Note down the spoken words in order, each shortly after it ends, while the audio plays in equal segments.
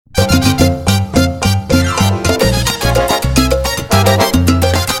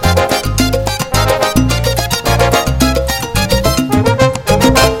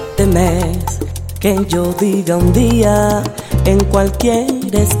Que yo diga un día en cualquier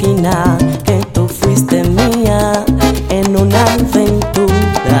esquina que tú fuiste mía en una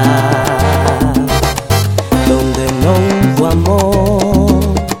aventura donde no hubo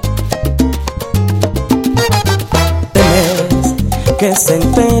amor. Temes que se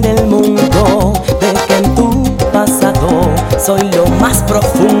entere el mundo de que en tu pasado soy lo más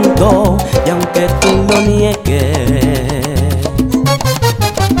profundo, y aunque tú lo niegues,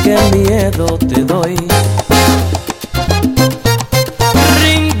 qué miedo te doy.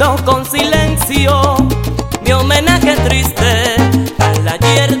 Rindo con silencio mi homenaje triste al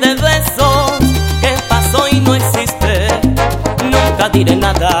ayer de besos que pasó y no existe. Nunca diré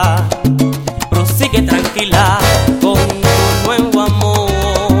nada, prosigue tranquila con tu nuevo amor.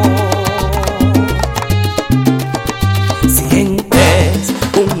 Sientes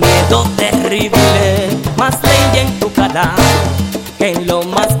un miedo terrible, más leña en tu cara que lo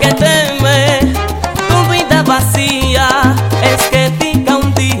más que teme tu vida vacía es que diga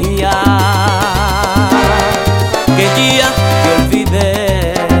un día que ya te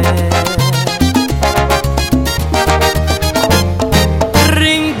olvidé.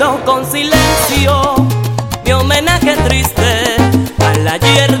 Rindo con silencio mi homenaje triste al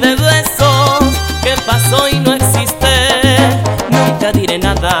ayer de besos que pasó y no existe. Nunca diré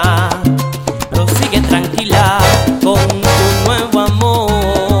nada, prosigue tranquila con tu nuevo amor.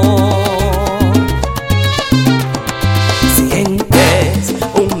 Sientes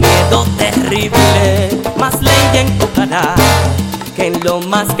un miedo terrible, más leña en tu cara que en lo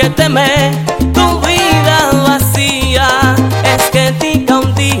más que teme tu vida vacía es que diga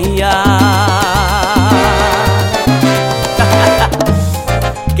un día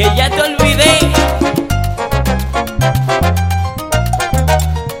que ya te olvidé.